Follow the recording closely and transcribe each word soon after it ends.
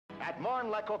At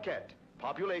Marne-la-Coquette,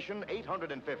 population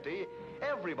 850,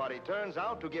 everybody turns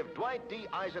out to give Dwight D.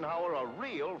 Eisenhower a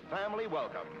real family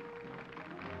welcome.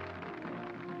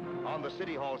 On the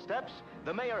City Hall steps,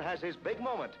 the mayor has his big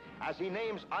moment as he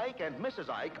names Ike and Mrs.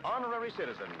 Ike honorary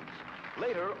citizens.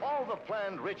 Later, all the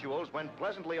planned rituals went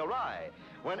pleasantly awry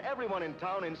when everyone in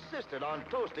town insisted on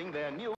toasting their new